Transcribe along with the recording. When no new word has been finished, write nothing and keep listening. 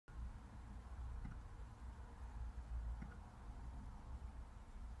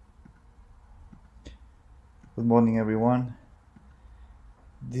Good morning, everyone.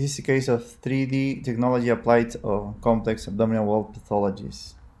 This is a case of 3D technology applied to complex abdominal wall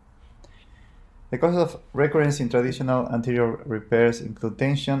pathologies. The causes of recurrence in traditional anterior repairs include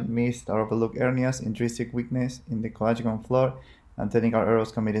tension, missed or overlooked hernias, intrinsic weakness in the collagen floor, and technical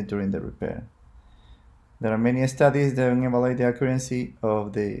errors committed during the repair. There are many studies that evaluate the accuracy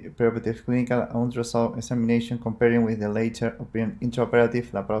of the preoperative clinical ultrasound examination comparing with the later intraoperative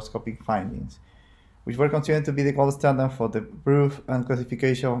laparoscopic findings, which were considered to be the gold standard for the proof and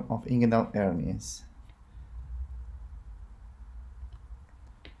classification of inguinal hernias.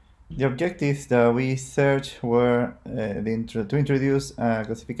 The objectives that we searched were to introduce a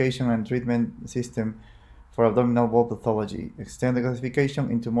classification and treatment system for abdominal wall pathology, extend the classification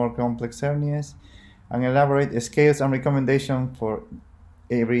into more complex hernias, and elaborate scales and recommendations for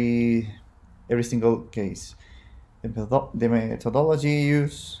every single case. The methodology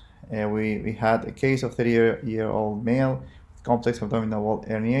used, we had a case of 30-year-old male with complex abdominal wall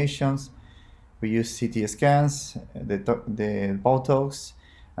herniations. We used CT scans, the Botox,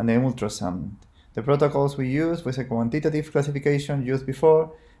 and the ultrasound. The protocols we used was a quantitative classification used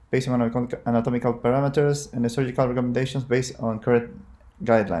before, based on anatomical parameters, and the surgical recommendations based on current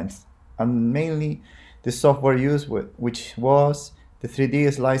guidelines, and mainly the software used, which was the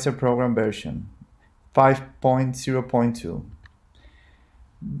 3D Slicer program version 5.0.2.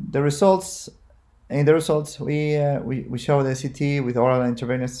 In the results, we show the CT with oral and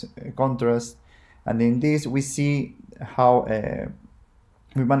intravenous contrast, and in this we see how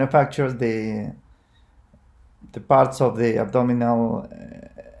we manufacture the parts of the abdominal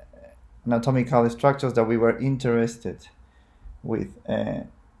anatomical structures that we were interested with.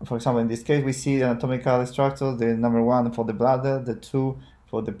 For example, in this case, we see the anatomical structures: the number 1 for the bladder, the 2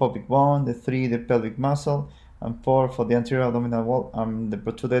 for the pubic bone, the 3 the pelvic muscle, and 4 for the anterior abdominal wall and the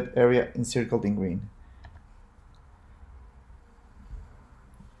protruded area encircled in green.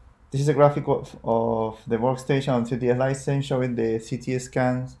 This is a graphic of the workstation on 3D slicing showing the CT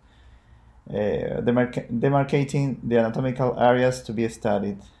scans, demarcating the anatomical areas to be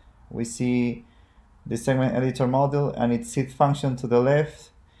studied. We see the segment editor model and its seat function to the left.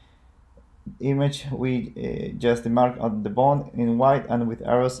 Image we just mark on the bone in white and with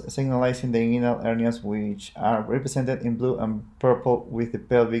arrows signalizing the inguinal hernias, which are represented in blue and purple with the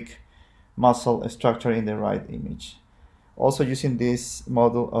pelvic muscle structure in the right image, also using this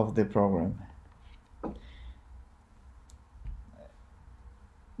model of the program.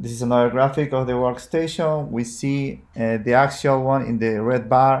 This is another graphic of the workstation. We see the axial one in the red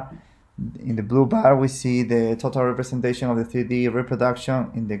bar. In the blue bar, we see the total representation of the 3D reproduction.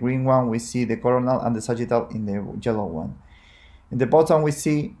 In the green one, we see the coronal and the sagittal in the yellow one. In the bottom, we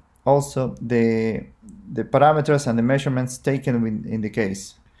see also the parameters and the measurements taken in the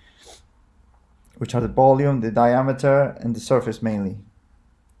case, which are the volume, the diameter, and the surface mainly.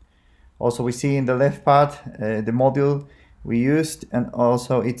 Also, we see in the left part the module we used, and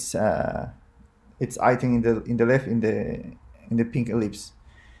also its item in the left in the pink ellipse.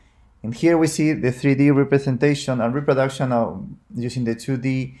 And here we see the 3D representation and reproduction of using the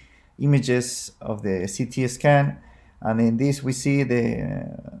 2D images of the CT scan, and in this we see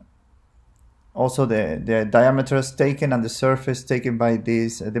also the diameters taken and the surface taken by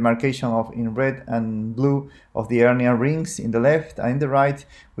this demarcation of in red and blue of the hernia rings in the left, and in the right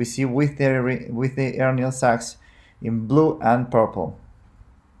we see with the hernial sacs in blue and purple.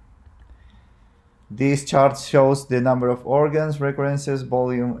 This chart shows the number of organs, recurrences,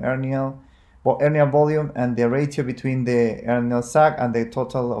 volume, hernia volume, and the ratio between the hernial sac and the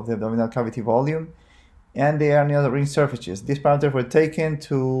total of the abdominal cavity volume, and the hernial ring surfaces. These parameters were taken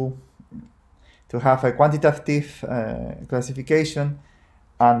to have a quantitative classification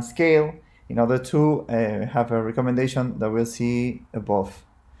and scale in order to have a recommendation that we'll see above.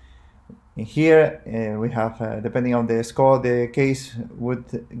 In here we have, depending on the score the case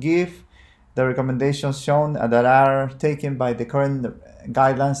would give, the recommendations shown that are taken by the current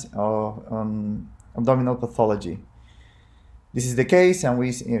guidelines on abdominal pathology. This is the case, and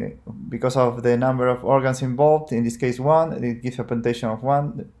because of the number of organs involved, in this case 1, it gives a punction of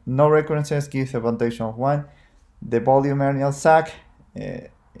 1. No recurrences gives a punction of 1. The volume hernial sac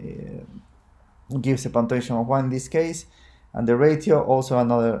gives a punction of 1 in this case, and the ratio also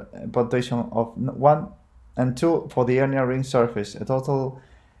another punction of 1 and 2 for the hernia ring surface, a total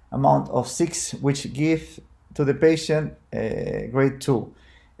amount of 6, which give to the patient grade 2.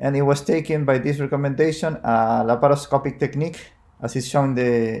 And it was taken by this recommendation a laparoscopic technique, as is shown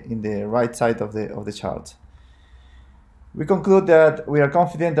in the right side of the chart. We conclude that we are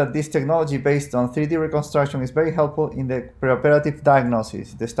confident that this technology based on 3D reconstruction is very helpful in the preoperative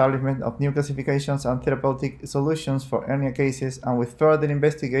diagnosis, the establishment of new classifications and therapeutic solutions for hernia cases, and with further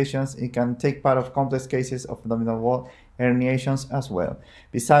investigations, it can take part of complex cases of abdominal wall herniations as well.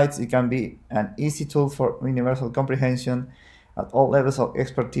 Besides, it can be an easy tool for universal comprehension at all levels of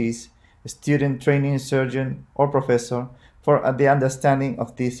expertise, student, training, surgeon, or professor, for the understanding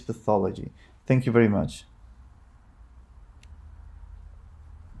of this pathology. Thank you very much.